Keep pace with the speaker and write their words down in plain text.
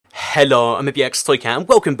Hello, I'm MBX Toycat and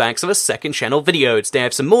welcome back to the second channel video. Today I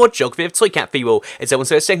have some more Geography of Toycat for you all. It's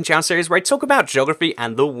also a second channel series where I talk about geography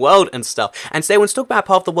and the world and stuff. And today I want to talk about a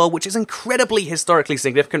part of the world which is incredibly historically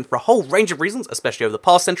significant for a whole range of reasons, especially over the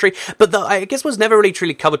past century, but that I guess was never really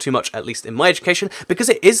truly covered too much, at least in my education, because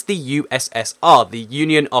it is the USSR, the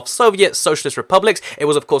Union of Soviet Socialist Republics. It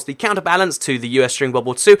was of course the counterbalance to the US during World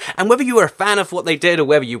War II, and whether you were a fan of what they did or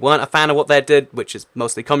whether you weren't a fan of what they did, which is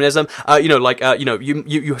mostly communism,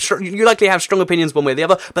 you likely have strong opinions one way or the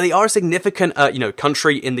other, but they are a significant,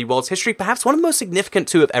 country in the world's history, perhaps one of the most significant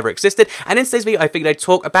to have ever existed. And in today's video, I figured I'd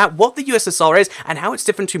talk about what the USSR is and how it's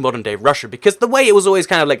different to modern day Russia, because the way it was always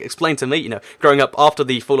kind of like explained to me, growing up after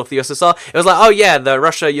the fall of the USSR, it was like, oh yeah, the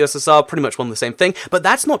Russia, USSR, pretty much one and the same thing, but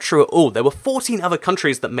that's not true at all. There were 14 other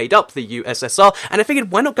countries that made up the USSR, and I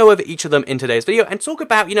figured why not go over each of them in today's video and talk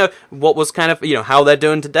about, what was kind of, how they're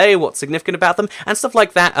doing today, what's significant about them, and stuff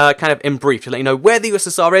like that, kind of in brief, to let you know where the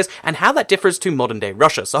USSR is and how that differs to modern day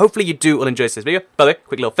Russia. So hopefully you do all enjoy this video. By the way,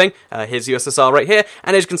 quick little thing, here's USSR right here,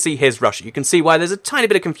 and as you can see, here's Russia. You can see why there's a tiny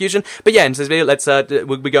bit of confusion, but yeah, in this video, let's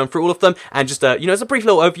we'll be going through all of them, and just, as a brief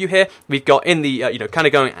little overview here, we've got in the, kind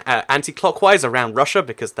of going anti-clockwise around Russia,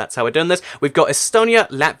 because that's how we're doing this. We've got Estonia,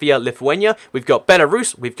 Latvia, Lithuania, we've got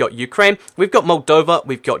Belarus, we've got Ukraine, we've got Moldova,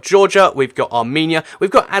 we've got Georgia, we've got Armenia,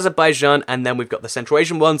 we've got Azerbaijan, and then we've got the Central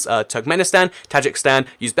Asian ones, Turkmenistan, Tajikistan,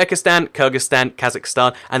 Uzbekistan, Kyrgyzstan,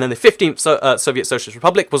 Kazakhstan, and then the 15th Soviet Socialist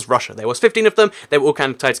Republic was Russia. There was 15 of them. They were all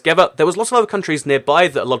kind of tied together. There was lots of other countries nearby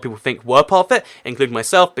that a lot of people think were part of it, including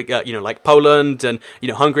myself, like Poland and,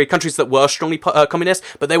 Hungary, countries that were strongly communist,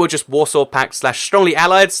 but they were just Warsaw Pact / strongly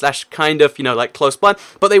allied / kind of, like close by,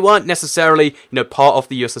 but they weren't necessarily, part of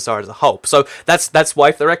the USSR as a whole. So that's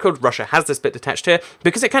why, for the record, Russia has this bit detached here,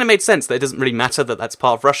 because it kind of made sense that it doesn't really matter that that's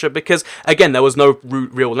part of Russia, because, again, there was no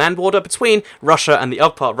real land border between Russia and the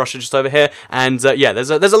other part of Russia just over here, and, yeah, there's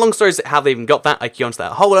a long story as to how they even got that. I key onto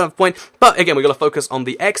that a whole other point, but again, we're going to focus on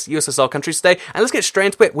the ex-USSR countries today, and let's get straight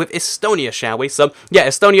into it with Estonia, shall we? So, yeah,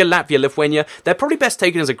 Estonia, Latvia, Lithuania, they're probably best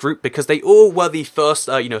taken as a group because they all were the first,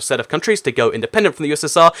 set of countries to go independent from the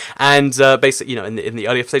USSR, and basically, in the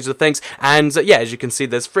earlier stages of things, and yeah, as you can see,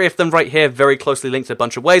 there's 3 of them right here, very closely linked in a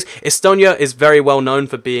bunch of ways. Estonia is very well known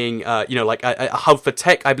for being, like a hub for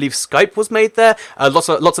tech. I believe Skype was made there. Lots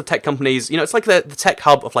of tech companies, it's like the tech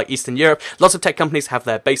hub of like Eastern Europe. Lots of tech companies have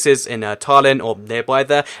their bases in Tallinn or nearby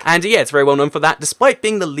there, and yeah, it's very well known for that, despite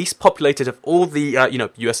being the least populated of all the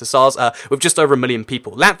USSRs, with just over 1 million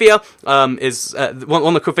people. Latvia is one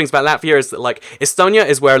of the cool things about Latvia is that like Estonia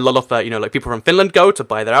is where a lot of like people from Finland go to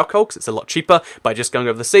buy their alcohol, because it's a lot cheaper by just going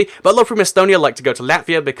over the sea. But a lot from Estonia like to go to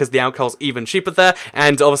Latvia because the alcohol's even cheaper there,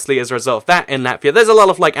 and obviously as a result of that, in Latvia there's a lot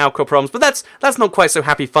of like alcohol problems. But that's not quite so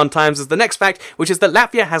happy fun times as the next fact, which is that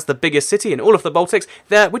Latvia has the biggest city in all of the Baltics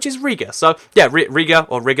there, which is Riga. So yeah, Riga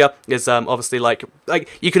or Riga is obviously like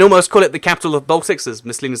you can almost call it the capital of Baltics, as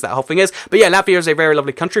misleading as that whole thing is. But yeah, Latvia is a very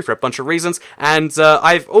lovely country for a bunch of reasons, and there's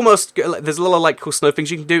a lot of like cool snow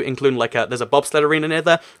things you can do, including like there's a bobsled arena near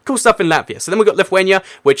there. Cool stuff in Latvia. So then we've got Lithuania,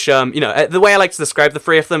 which the way I like to describe the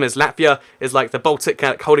 3 of them is Latvia is like the Baltic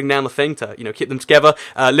kind of holding down the thing to keep them together.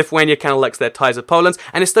 Lithuania kind of likes their ties with Poland,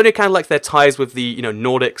 and Estonia kind of likes their ties with the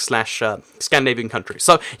Nordic / Scandinavian countries.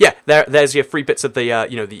 So yeah, there's your 3 bits of the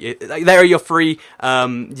there are your 3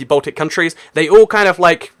 Baltic countries. They all kind of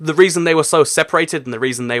like, the reason they were so separated and the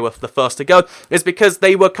reason they were the first to go is because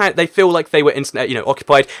they feel like they were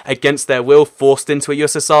occupied against their will, forced into a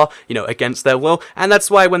USSR, against their will, and that's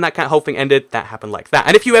why when that kind of whole thing ended, that happened like that.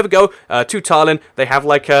 And if you ever go to Tallinn, they have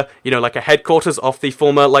like a headquarters of the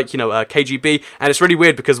former KGB, and it's really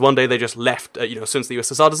weird because one day they just left since the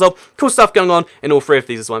USSR dissolved. Cool stuff going on in all 3 of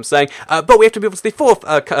these is what I'm saying. But we have to move on to the 4th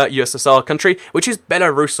USSR country, which is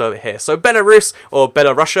Belarus over here. So Belarus or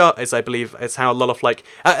Belorussia is, I believe, is how a lot of like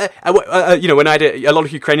when I did, a lot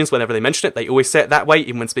of Ukrainians, whenever they mention it, they always say it that way,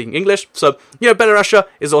 even when speaking English. So Belorussia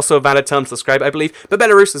is also a valid term to describe, I believe. But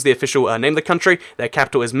Belarus is the official name of the country. Their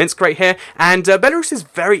capital is Minsk right here, and Belarus is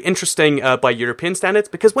very interesting by European standards,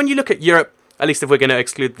 because when you look at Europe, at least if we're going to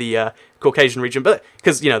exclude the Caucasian region, but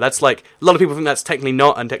because that's like a lot of people think that's technically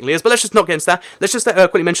not and technically is, but let's just not get into that. Let's just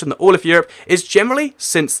quickly mention that all of Europe is generally,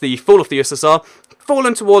 since the fall of the USSR,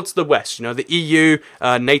 fallen towards the West, the EU,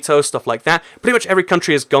 NATO, stuff like that. Pretty much every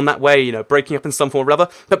country has gone that way, breaking up in some form or other,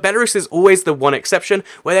 but Belarus is always the one exception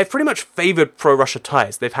where they've pretty much favoured pro-Russia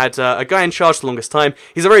ties. They've had a guy in charge the longest time.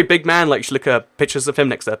 He's a very big man, like you should look at pictures of him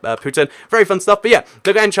next to Putin. Very fun stuff, but yeah,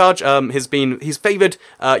 the guy in charge he's favoured,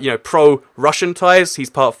 pro-Russian ties.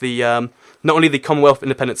 He's part of the not only the Commonwealth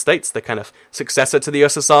Independent States, the kind of successor to the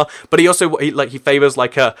USSR, but he favors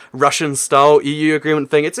like a Russian-style EU agreement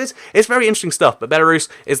thing. It's very interesting stuff. But Belarus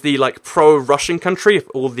is the like pro-Russian country of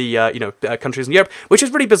all the countries in Europe, which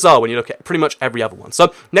is really bizarre when you look at pretty much every other one.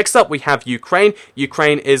 So next up we have Ukraine.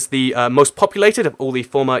 Ukraine is the most populated of all the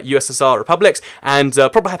former USSR republics, and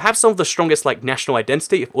probably have some of the strongest like national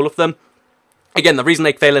identity of all of them. Again, the reason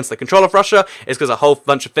they fail into the control of Russia is because a whole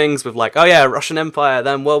bunch of things with like, oh yeah, Russian Empire,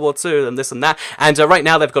 then World War II, and this and that. And right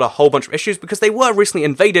now they've got a whole bunch of issues because they were recently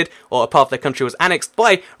invaded, or a part of their country was annexed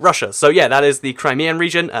by Russia. So yeah, that is the Crimean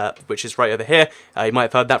region, which is right over here. You might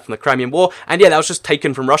have heard that from the Crimean War. And yeah, that was just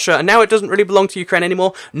taken from Russia, and now it doesn't really belong to Ukraine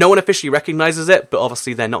anymore. No one officially recognizes it, but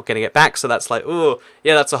obviously they're not getting it back. So that's like, oh,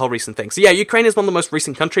 yeah, that's a whole recent thing. So yeah, Ukraine is one of the most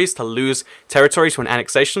recent countries to lose territory to an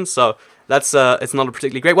annexation. So that's it's not a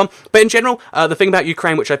particularly great one. But in general, the thing about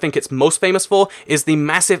Ukraine, which I think it's most famous for, is the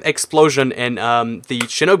massive explosion in the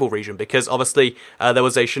Chernobyl region. Because obviously there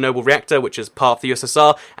was a Chernobyl reactor, which is part of the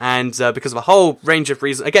USSR, and because of a whole range of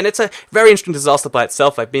reasons. Again, it's a very interesting disaster by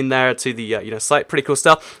itself. I've been there to the site, pretty cool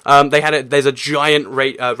stuff. There's a giant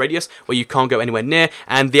radius where you can't go anywhere near,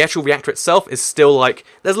 and the actual reactor itself is still like,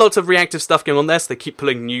 there's lots of reactive stuff going on there, so they keep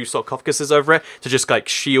pulling new sarcophaguses over it to just like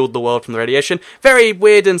shield the world from the radiation. Very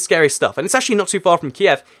weird and scary stuff. And it's actually not too far from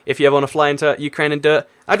Kiev. If you ever want to fly into Ukraine and do it,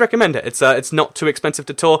 I'd recommend it. It's not too expensive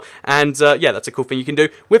to tour, and yeah, that's a cool thing you can do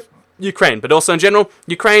with Ukraine. But also in general,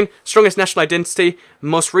 Ukraine, strongest national identity,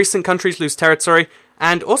 most recent countries lose territory,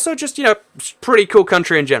 and also just, pretty cool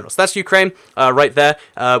country in general. So that's Ukraine right there,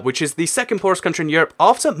 which is the second poorest country in Europe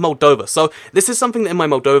after Moldova. So this is something that in my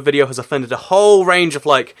Moldova video has offended a whole range of,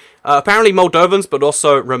 like, apparently Moldovans, but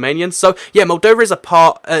also Romanians. So yeah, Moldova is a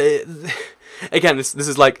part... Again, this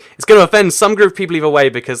is like, it's going to offend some group of people either way,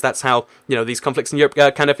 because that's how, these conflicts in Europe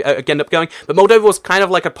kind of end up going. But Moldova was kind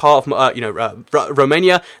of like a part of,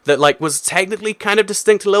 Romania that, like, was technically kind of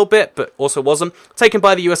distinct a little bit, but also wasn't. Taken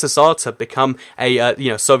by the USSR to become a,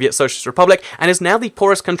 Soviet Socialist Republic, and is now the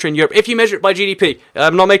poorest country in Europe, if you measure it by GDP.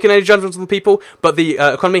 I'm not making any judgments on the people, but the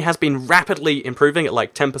economy has been rapidly improving at,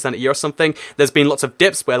 like, 10% a year or something. There's been lots of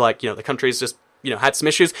dips where, like, the country is just had some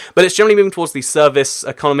issues, but it's generally moving towards the service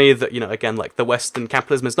economy that, again, like the Western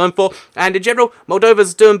capitalism is known for. And in general,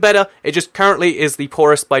 Moldova's doing better. It just currently is the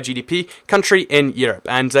poorest by GDP country in Europe.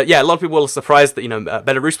 And yeah, a lot of people are surprised that,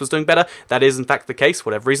 Belarus was doing better. That is, in fact, the case,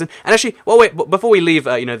 whatever reason. And actually, well, wait, before we leave,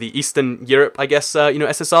 the Eastern Europe, I guess,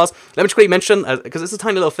 SSRs, let me just quickly mention, because it's a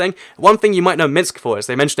tiny little thing, one thing you might know Minsk for is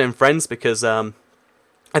they mentioned it in Friends, because,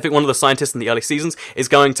 I think one of the scientists in the early seasons is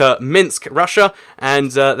going to Minsk, Russia,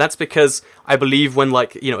 and that's because I believe when,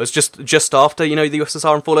 like, it's just after, the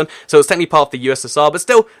USSR had fallen, so it's technically part of the USSR, but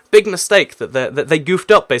still, big mistake that they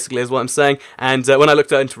goofed up, basically, is what I'm saying. And when I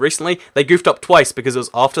looked into recently, they goofed up twice because it was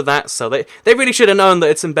after that, so they really should have known that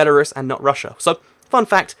it's in Belarus and not Russia. So, fun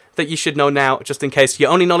fact that you should know now, just in case your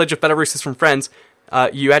only knowledge of Belarus is from Friends.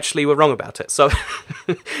 You actually were wrong about it. So,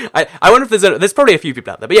 I wonder if there's probably a few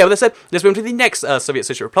people out there. But yeah, with that said, let's move to the next Soviet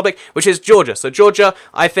Socialist Republic, which is Georgia. So Georgia,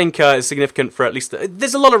 I think, is significant for at least...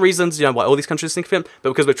 there's a lot of reasons, why all these countries are significant,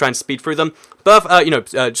 but because we're trying to speed through them.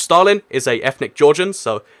 Stalin is a ethnic Georgian,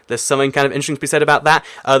 so there's something kind of interesting to be said about that.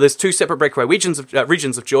 There's two separate breakaway regions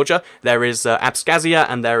of Georgia. There is Abkhazia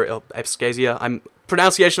and Abkhazia.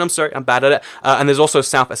 Pronunciation, I'm sorry, I'm bad at it. And there's also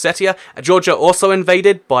South Ossetia. Georgia also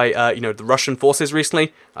invaded by, the Russian forces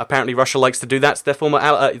recently. Apparently Russia likes to do that to their former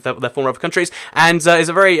other countries. And is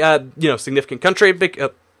a very, significant country, big...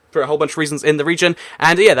 for a whole bunch of reasons in the region.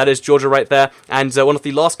 And yeah, that is Georgia right there. And one of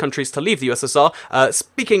the last countries to leave the USSR.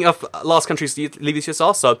 Speaking of last countries to leave the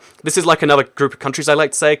USSR, so this is like another group of countries I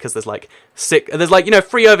like to say, because there's like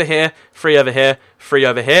three over here, three over here, three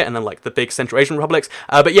over here, and then like the big Central Asian republics.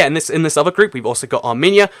 But yeah, in this other group, we've also got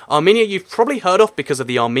Armenia. Armenia you've probably heard of because of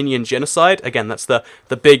the Armenian genocide. Again, that's the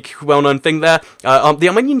big well-known thing there. The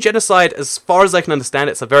Armenian genocide, as far as I can understand,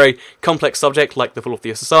 it's a very complex subject, like the fall of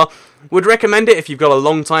the USSR. Would recommend it if you've got a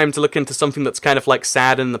long time to look into something that's kind of like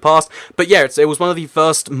sad in the past. But yeah, it was one of the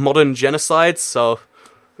first modern genocides, so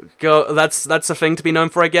that's a thing to be known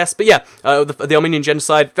for, I guess. But yeah, the Armenian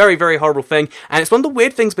genocide, very, very horrible thing. And it's one of the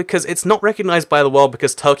weird things because it's not recognized by the world,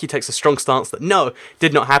 because Turkey takes a strong stance that no,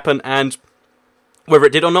 did not happen. And whether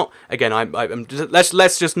it did or not, again,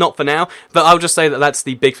 let's just not for now. But I'll just say that that's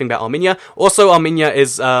the big thing about Armenia. Also, Armenia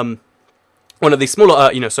is one of the smaller,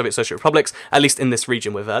 Soviet Socialist republics, at least in this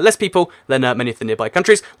region, with less people than many of the nearby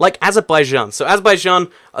countries, like Azerbaijan. So Azerbaijan,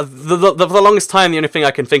 for the longest time, the only thing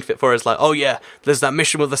I can think of it for is like, oh yeah, there's that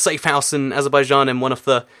mission with the safe house in Azerbaijan in one of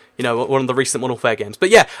the recent Modern Warfare games.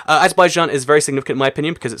 But yeah, Azerbaijan is very significant in my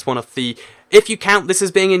opinion, because it's one of the, if you count this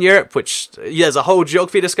as being in Europe, which, there's a whole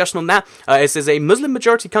geography discussion on that, it is a Muslim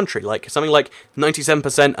majority country, like something like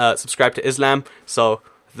 97% subscribe to Islam, so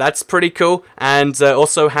that's pretty cool, and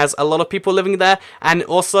also has a lot of people living there, and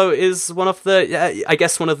also is one of the,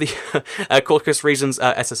 Caucasus region's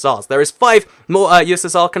SSRs. There is 5 more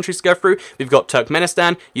USSR countries to go through. We've got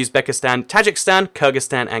Turkmenistan, Uzbekistan, Tajikistan,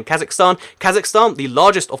 Kyrgyzstan, and Kazakhstan. Kazakhstan, the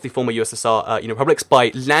largest of the former USSR republics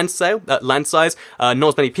by land size, not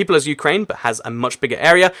as many people as Ukraine, but has a much bigger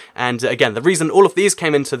area. And again, the reason all of these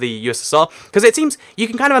came into the USSR, because it seems you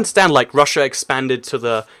can kind of understand, like, Russia expanded to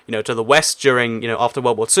the west during, after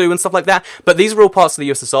World War II and stuff like that, but these were all parts of the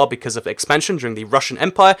USSR because of expansion during the Russian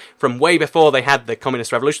Empire from way before they had the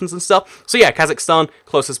communist revolutions and stuff. So yeah, Kazakhstan,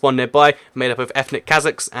 closest one nearby, made up of ethnic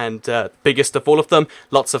Kazakhs, and biggest of all of them.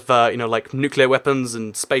 Lots of like nuclear weapons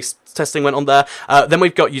and space testing went on there. Then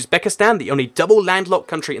we've got Uzbekistan, the only double landlocked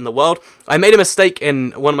country in the world. I made a mistake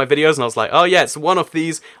in one of my videos and I was like, oh yeah, it's one of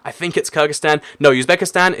these. I think it's Kyrgyzstan. No,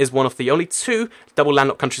 Uzbekistan is one of the only 2 double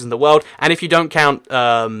landlocked countries in the world, and if you don't count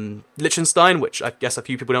Liechtenstein, which I guess a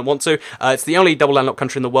few people don't want to, it's the only double landlocked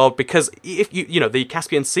country in the world, because if the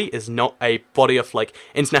Caspian Sea is not a body of like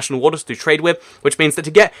international waters to trade with, which means that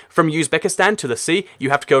to get from Uzbekistan to the sea, you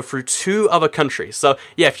have to go through 2 other countries. So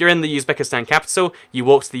yeah, if you're in the Uzbekistan capital, you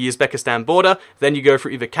walk to the Uzbekistan border, then you go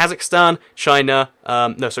through either Kazakhstan, either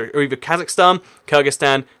Kazakhstan,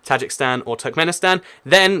 Kyrgyzstan, Tajikistan, or Turkmenistan,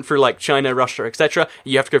 then through like China, Russia, etc.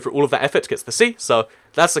 You have to go through all of that effort to get to the sea. So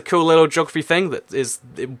that's a cool little geography thing that is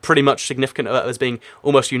pretty much significant as being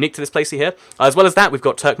almost unique to this place here. As well as that, we've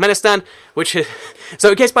got Turkmenistan, which is... So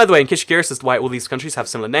in case, by the way, in case you're curious as to why all these countries have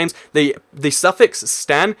similar names, the suffix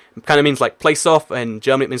stan kind of means like place off, and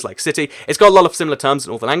German it means like city. It's got a lot of similar terms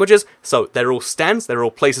in all the languages, so they're all stans, they're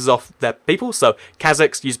all places off their people. So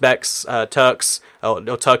Kazakhs, Uzbeks, Turks, or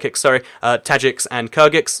Turkics, sorry, Tajiks, and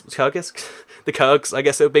Kyrgyz, the Kyrgyz, I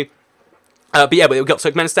guess it would be. But we've got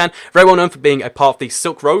Turkmenistan, very well known for being a part of the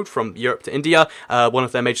Silk Road from Europe to India. One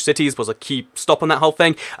of their major cities, was a key stop on that whole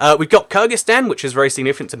thing. We've got Kyrgyzstan, which is very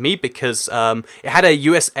significant to me because it had a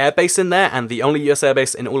US air base in there, and the only US air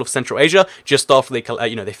base in all of Central Asia, just after they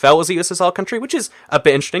fell as a USSR country, which is a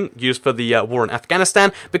bit interesting, used for the war in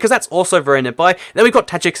Afghanistan, because that's also very nearby. Then we've got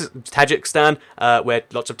Tajikistan, where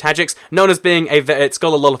lots of Tajiks, known as being it's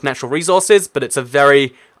got a lot of natural resources, but it's a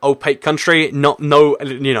very opaque country, no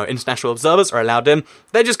international observers are allowed in.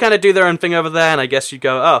 They just kind of do their own thing over there, and I guess you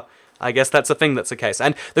go, oh, I guess that's a thing that's the case.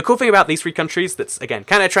 And the cool thing about these 3 countries that's, again,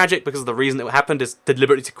 kind of tragic because the reason it happened is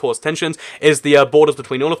deliberately to cause tensions, is the borders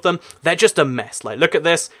between all of them. They're just a mess. Like, look at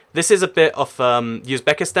this. This is a bit of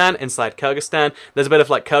Uzbekistan inside Kyrgyzstan. There's a bit of,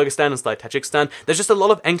 like, Kyrgyzstan inside Tajikistan. There's just a lot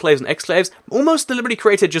of enclaves and exclaves, almost deliberately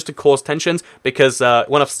created just to cause tensions, because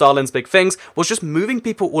one of Stalin's big things was just moving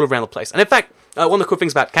people all around the place. And in fact, one of the cool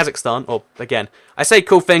things about Kazakhstan, or again, I say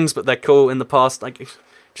cool things, but they're cool in the past, like,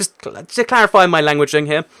 just to clarify my languaging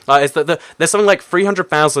here, is that there's something like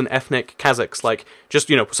 300,000 ethnic Kazakhs, like, just,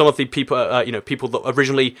 some of the people, people that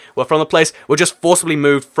originally were from the place were just forcibly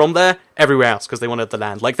moved from there everywhere else because they wanted the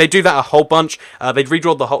land. Like, they do that a whole bunch, they'd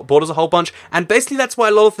redraw the borders a whole bunch, and basically that's why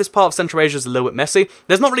a lot of this part of Central Asia is a little bit messy.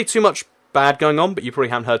 There's not really too much bad going on, but you probably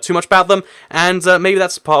haven't heard too much about them, and maybe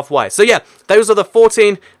that's part of why. So yeah, those are the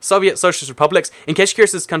 14 Soviet Socialist republics. In case you're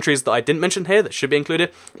curious, there's countries that I didn't mention here that should be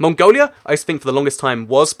included. Mongolia, I used to think for the longest time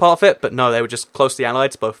was part of it, but no, they were just closely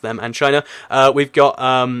allied to both them and China. We've got,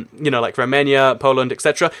 like Romania, Poland,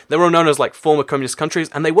 etc. They were all known as like former communist countries,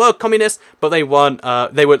 and they were communist, but they weren't.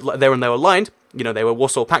 They were aligned. They were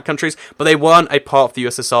Warsaw Pact countries, but they weren't a part of the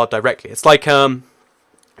USSR directly. It's like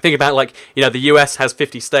think about, like, the US has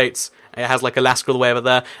 50 states. It has, like, Alaska all the way over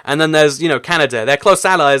there. And then there's, Canada. They're close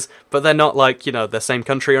allies, but they're not, like, the same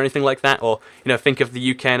country or anything like that. Or, think of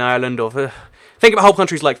the UK and Ireland, or think about whole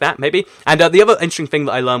countries like that, maybe. And the other interesting thing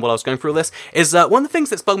that I learned while I was going through this is one of the things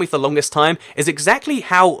that's bugged me for the longest time is exactly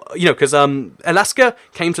how, because Alaska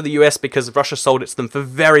came to the US because Russia sold it to them for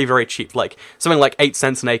very, very cheap, like something like 8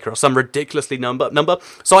 cents an acre or some ridiculously number.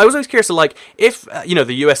 So I was always curious to, like, if,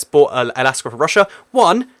 the US bought Alaska from Russia,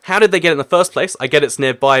 one, how did they get it in the first place? I get it's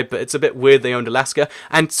nearby, but it's a bit weird they owned Alaska.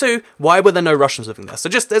 And 2, why were there no Russians living there? So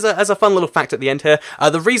just as a fun little fact at the end here,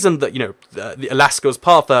 the reason that, the Alaska was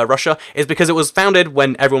part of Russia is because it was founded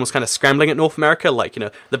when everyone was kind of scrambling at North America. Like,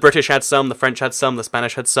 the British had some, the French had some, the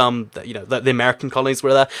Spanish had some, the American colonies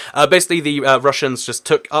were there. Basically, the Russians just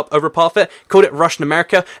took up over part of it, called it Russian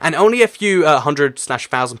America, and only a few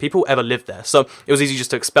 100/1,000 people ever lived there. So it was easy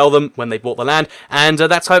just to expel them when they bought the land, and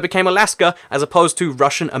that's how it became Alaska, as opposed to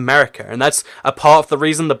Russian America. And that's a part of the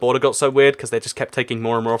reason the border got so weird, because they just kept taking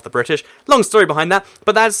more and more of the British. Long story behind that,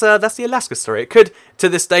 but that's the Alaska story. It could, to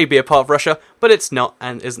this day, be a part of Russia, but it's not,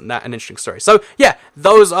 and isn't that an interesting story? So yeah,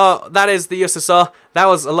 that is the USSR. That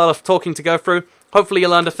was a lot of talking to go through. Hopefully you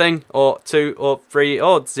learned a thing, or 2, or 3,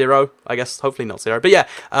 or 0, I guess, hopefully not 0. But yeah,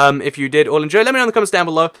 if you did all enjoy, let me know in the comments down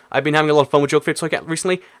below. I've been having a lot of fun with Geography Talk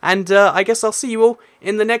recently, and I guess I'll see you all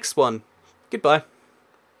in the next one. Goodbye.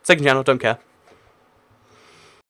 Second channel, don't care.